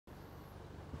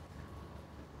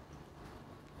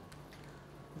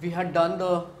we had done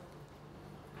the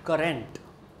current,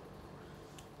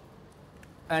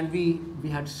 and we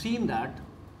had seen that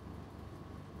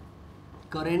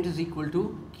current is equal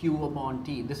to Q upon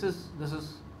T. This is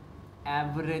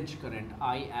average current.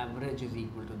 I average is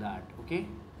equal to that. Okay,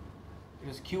 it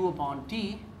is Q upon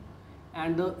T,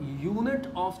 and the unit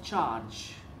of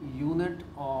charge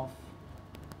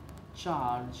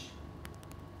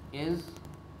is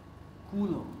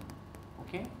Coulomb.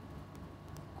 Okay,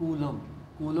 Coulomb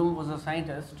was a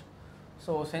scientist.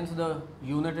 So since the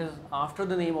unit is after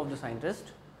the name of the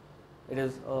scientist, it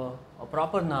is a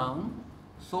proper noun,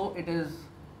 so it is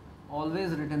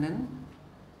always written in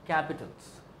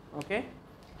capitals. Okay,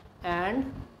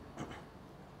 and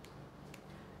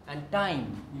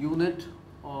time, unit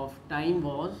of time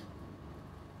was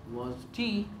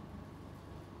T.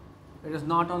 It is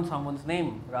not on someone's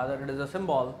name, rather it is a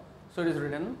symbol, so it is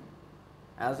written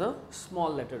as a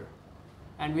small letter.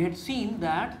 And we had seen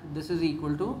that this is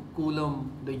equal to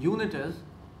Coulomb. The unit is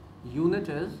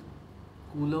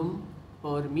Coulomb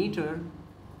per meter,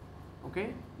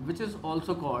 okay, which is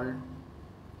also called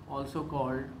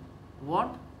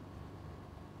what?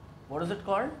 What is it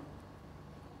called?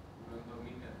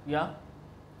 Yeah,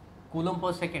 Coulomb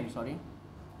per second, sorry.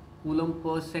 Coulomb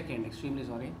per second, extremely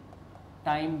sorry.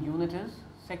 Time unit is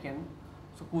second.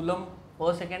 So Coulomb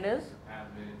per second is?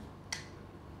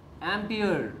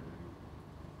 Ampere.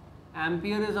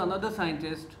 Ampere is another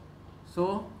scientist,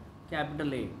 so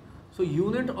capital A. So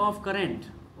unit of current,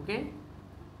 okay.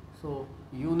 So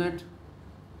unit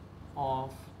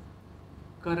of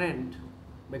current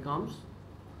becomes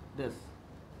this.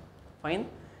 Fine.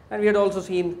 And we had also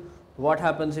seen what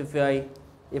happens if I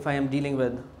am dealing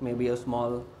with maybe a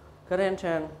small current.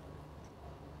 And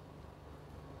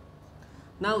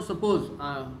now suppose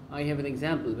I have an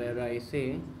example where I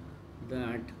say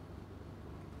that,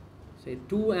 say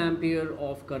 2 ampere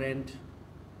of current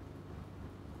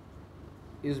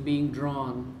is being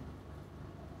drawn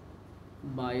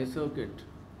by a circuit.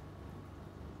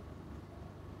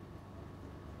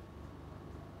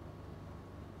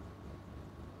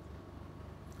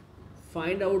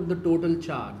 Find out the total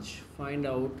charge. Find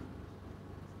out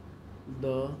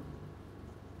the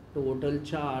total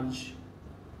charge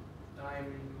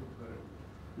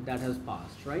that has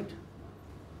passed, right?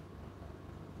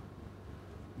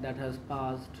 That has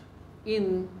passed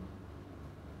in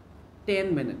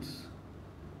 10 minutes.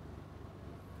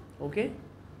 Okay,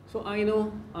 so I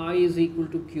know I is equal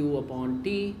to Q upon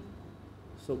T.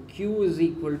 So Q is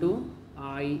equal to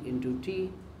I into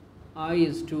T. I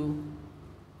is 2.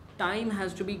 Time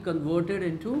has to be converted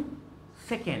into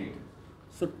second.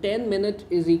 So 10 minutes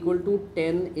is equal to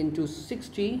 10 into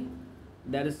 60,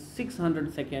 that is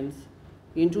 600 seconds,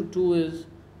 into 2 is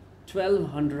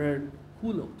 1200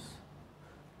 coulombs.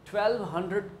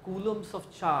 1200 coulombs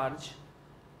of charge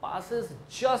passes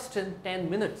just in 10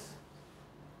 minutes.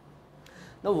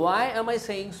 Now why am I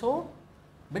saying so?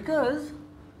 Because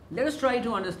let us try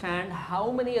to understand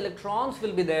how many electrons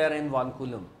will be there in 1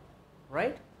 coulomb,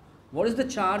 right? What is the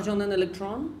charge on an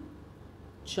electron?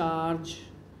 Charge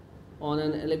on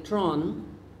an electron,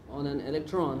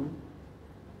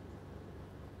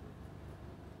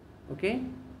 okay,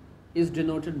 is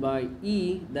denoted by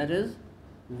E, that is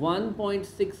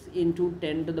 1.6 into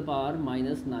 10 to the power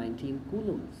minus 19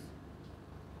 coulombs.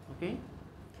 Okay,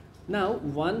 now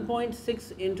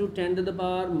 1.6 into 10 to the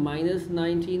power minus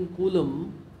 19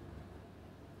 coulomb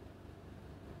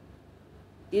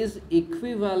is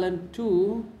equivalent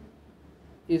to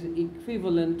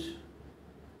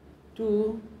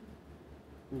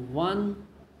 1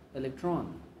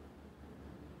 electron.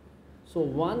 So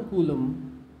 1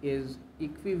 coulomb is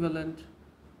equivalent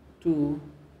to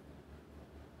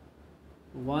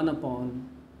 1 upon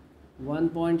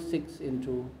 1.6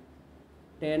 into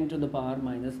 10 to the power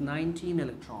minus 19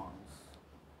 electrons.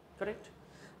 Correct?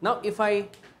 Now if I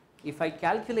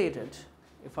calculate it,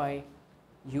 if I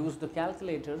use the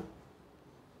calculator,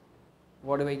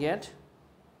 what do I get?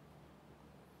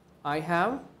 I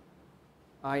have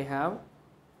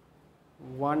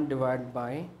 1 divided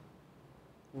by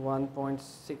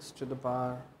 1.6 to the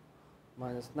power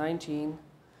minus 19.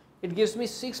 It gives me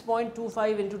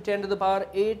 6.25 into 10 to the power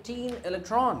 18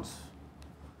 electrons.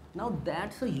 Now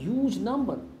that's a huge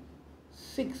number.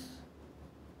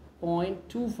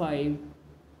 6.25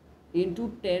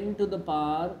 into 10 to the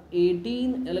power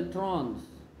 18 electrons.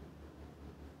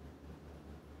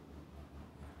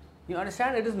 You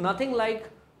understand? It is nothing like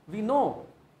we know.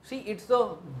 See, it's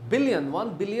the billion.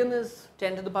 1 billion is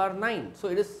 10 to the power 9. So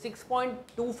it is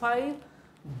 6.25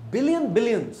 billion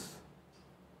billions,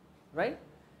 right?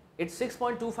 It's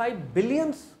 6.25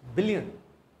 billions billion,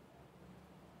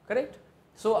 correct?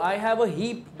 So I have a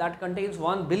heap that contains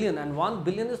 1 billion, and 1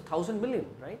 billion is 1000 million,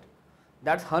 right?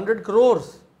 That's 100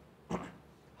 crores.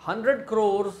 100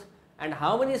 crores, and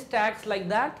how many stacks like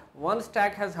that? One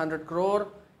stack has 100 crore,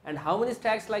 and how many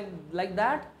stacks like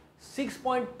that?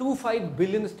 6.25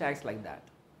 billion stacks like that.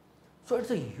 So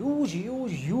it's a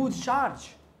huge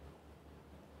charge.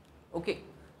 Okay,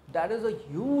 that is a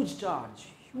huge charge,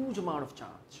 huge amount of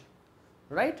charge,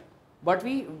 right? But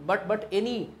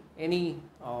any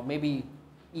maybe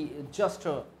just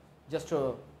a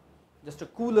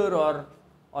cooler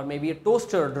or maybe a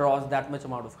toaster draws that much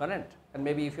amount of current, and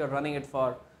maybe if you are running it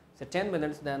for say 10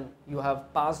 minutes, then you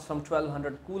have passed some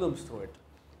 1200 coulombs through it,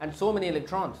 and so many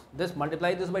electrons. This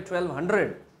multiply this by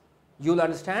 1200, you'll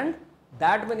understand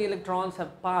that many electrons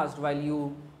have passed while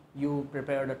you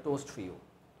prepared a toast for you.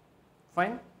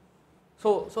 Fine.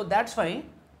 So that's why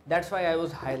I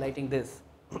was highlighting this.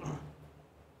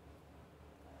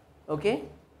 Okay.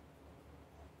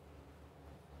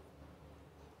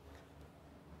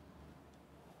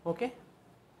 Okay.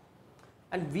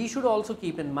 And we should also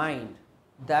keep in mind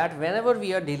that whenever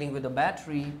we are dealing with a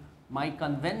battery, my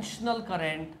conventional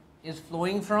current is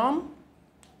flowing from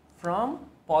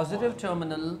positive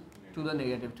terminal to the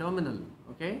negative terminal.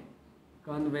 Okay.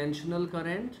 Conventional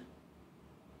current,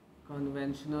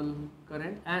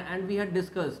 and we had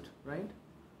discussed, right?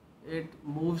 It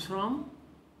moves from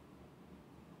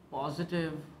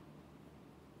positive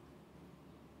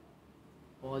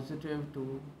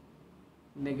to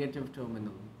negative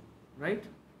terminal, right?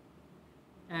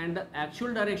 And the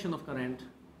actual direction of current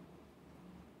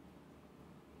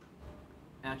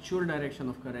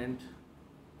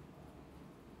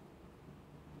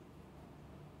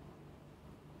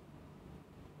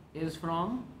is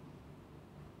from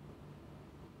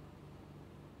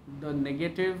the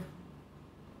negative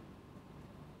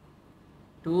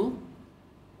to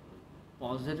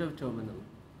positive terminal.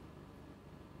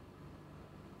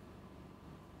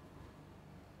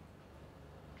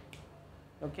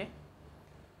 Okay,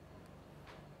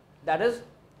 that is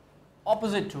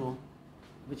opposite to,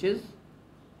 which is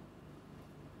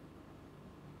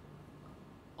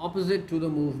opposite to the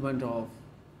movement of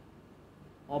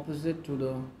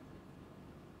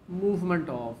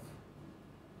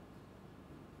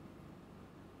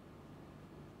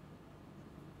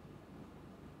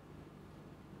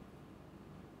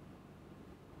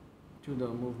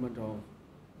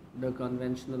the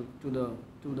conventional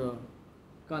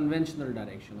conventional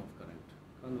direction of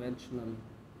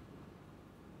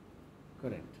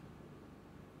current,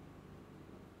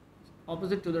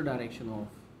 opposite to the direction of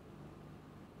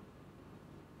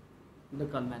the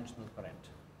conventional current.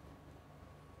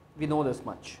 We know this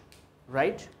much,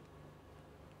 right?